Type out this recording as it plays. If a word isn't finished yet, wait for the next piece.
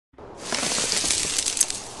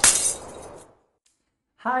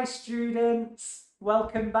Hi students,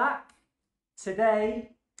 welcome back.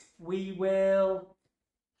 Today we will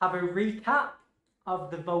have a recap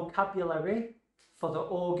of the vocabulary for the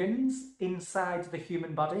organs inside the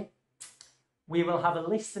human body. We will have a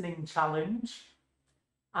listening challenge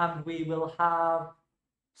and we will have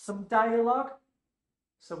some dialogue.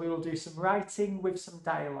 So we will do some writing with some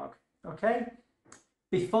dialogue, okay?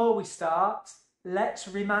 Before we start, let's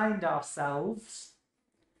remind ourselves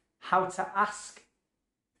how to ask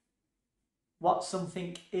what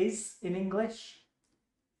something is in English.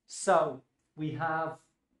 So we have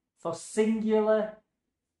for singular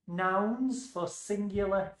nouns, for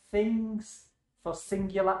singular things, for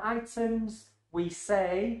singular items, we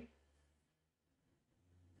say,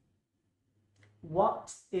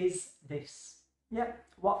 what is this? Yeah,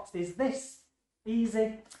 what is this?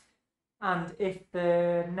 Easy. And if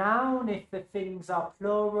the noun, if the things are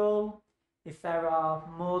plural, if there are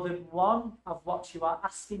more than one of what you are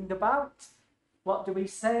asking about, what do we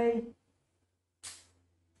say?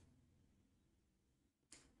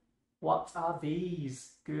 What are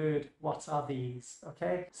these? Good. What are these?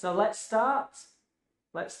 Okay, so let's start.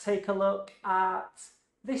 Let's take a look at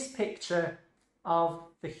this picture of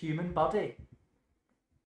the human body.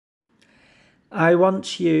 I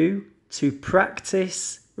want you to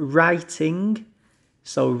practice writing.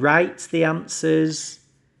 So write the answers,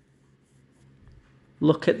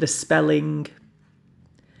 look at the spelling,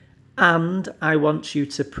 and I want you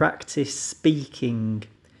to practice speaking.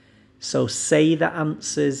 So say the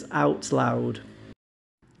answers out loud.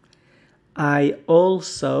 I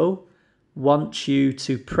also want you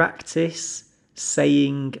to practice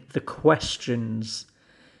saying the questions.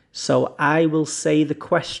 So I will say the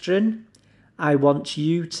question. I want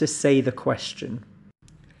you to say the question.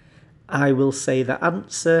 I will say the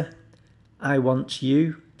answer. I want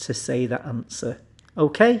you to say the answer.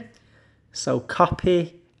 Okay? So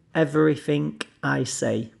copy everything I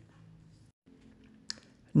say.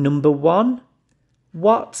 Number 1,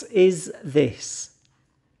 what is this?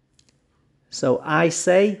 So I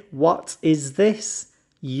say, what is this?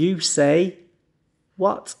 You say,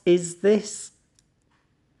 what is this?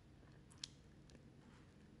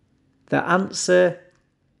 The answer,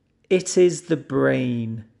 it is the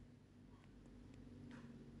brain.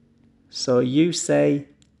 So you say,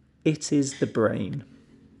 it is the brain.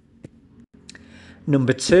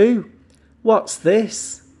 Number 2, what's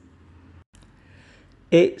this?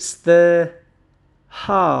 It's the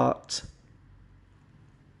heart.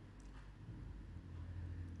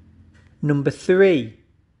 Number 3,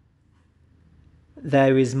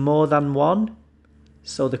 there is more than one.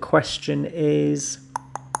 So the question is,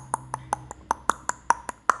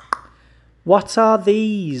 what are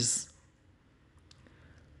these?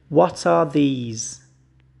 What are these?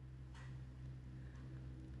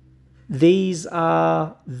 These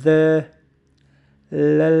are the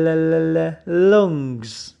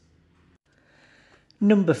lungs.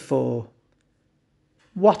 Number 4,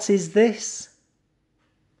 what is this?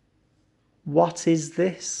 What is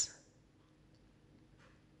this?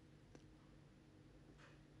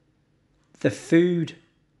 The food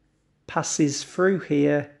passes through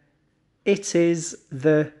here. It is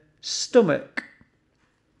the stomach.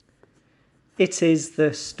 It is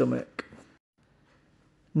the stomach.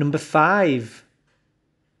 Number 5.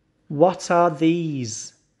 What are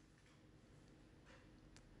these?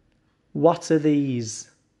 What are these?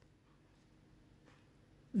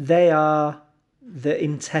 They are the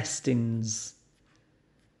intestines.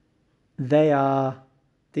 They are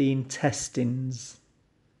the intestines.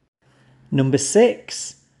 Number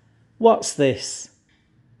 6. What's this?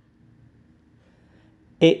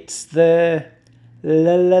 It's the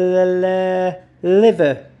liver.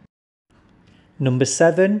 Number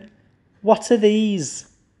 7. What are these?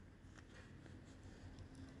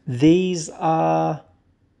 These are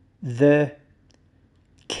the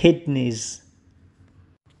kidneys.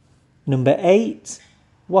 Number 8.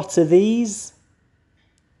 What are these?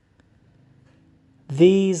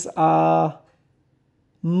 These are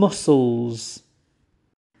muscles.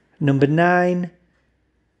 Number 9.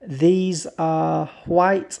 These are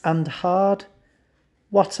white and hard.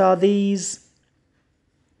 What are these?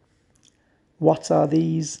 What are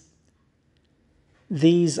these?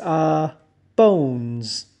 These are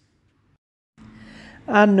bones.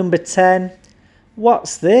 And number 10.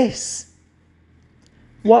 What's this?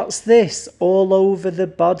 What's this all over the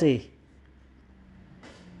body?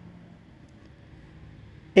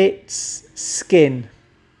 It's skin.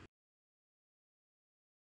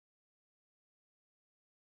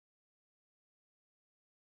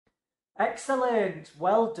 Excellent,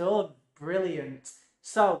 well done, brilliant.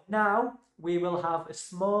 So now we will have a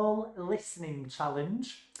small listening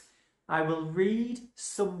challenge. I will read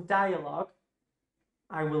some dialogue.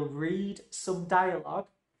 I will read some dialogue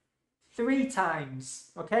 3 times,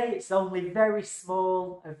 okay? It's only very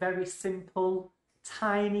small, a very simple,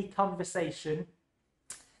 tiny conversation.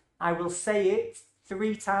 I will say it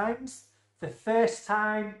 3 times. The first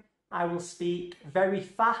time I will speak very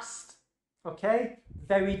fast, okay?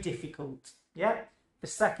 Very difficult, yeah? The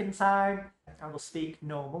second time I will speak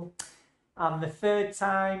normal. And the third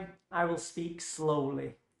time I will speak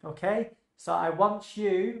slowly, okay? So I want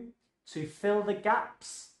you to fill the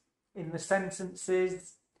gaps in the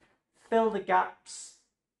sentences, fill the gaps,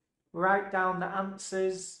 write down the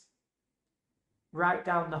answers, write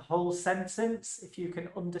down the whole sentence if you can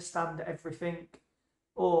understand everything,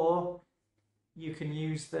 or you can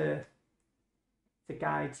use the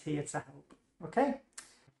guides here to help. Okay?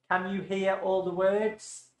 Can you hear all the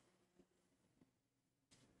words?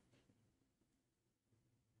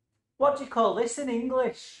 What do you call this in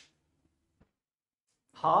English?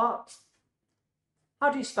 Heart. How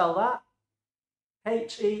do you spell that?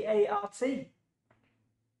 H-E-A-R-T.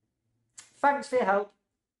 Thanks for your help.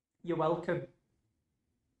 You're welcome.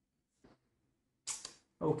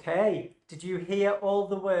 Okay, did you hear all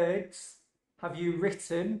the words? Have you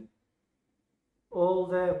written all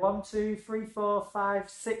the 1, 2, 3, 4, 5,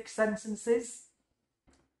 6 sentences?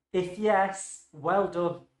 If yes, well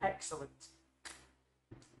done. Excellent.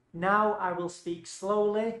 Now I will speak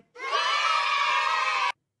slowly.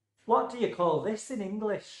 What do you call this in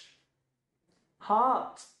English?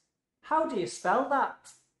 Heart. How do you spell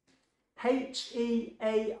that?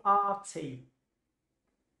 H-E-A-R-T.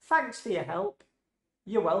 Thanks for your help.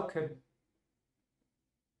 You're welcome.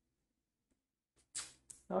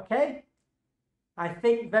 Okay. I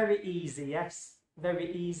think very easy, yes.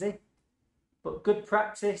 Very easy. But good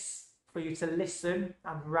practice for you to listen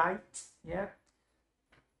and write, yeah.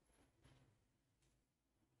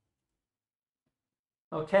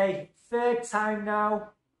 Okay, third time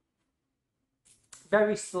now.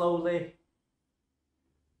 Very slowly.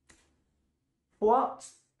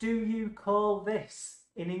 What do you call this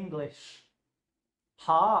in English?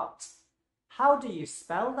 Heart. How do you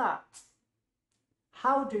spell that?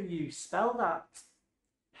 How do you spell that?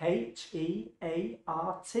 H-E-A-R-T.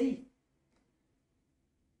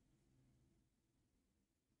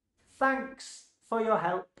 Thanks for your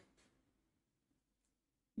help.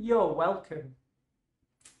 You're welcome.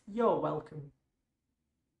 You're welcome.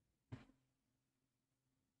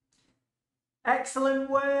 Excellent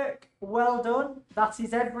work. Well done. That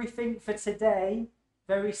is everything for today.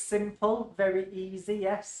 Very simple, very easy,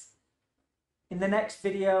 yes. In the next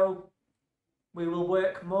video, we will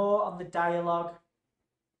work more on the dialogue,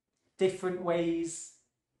 different ways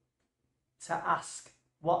to ask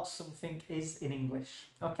what something is in English.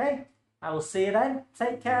 Okay? I will see you then.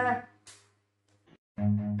 Take care.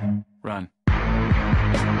 Run.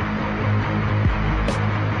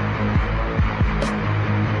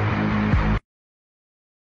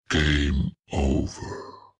 Game over.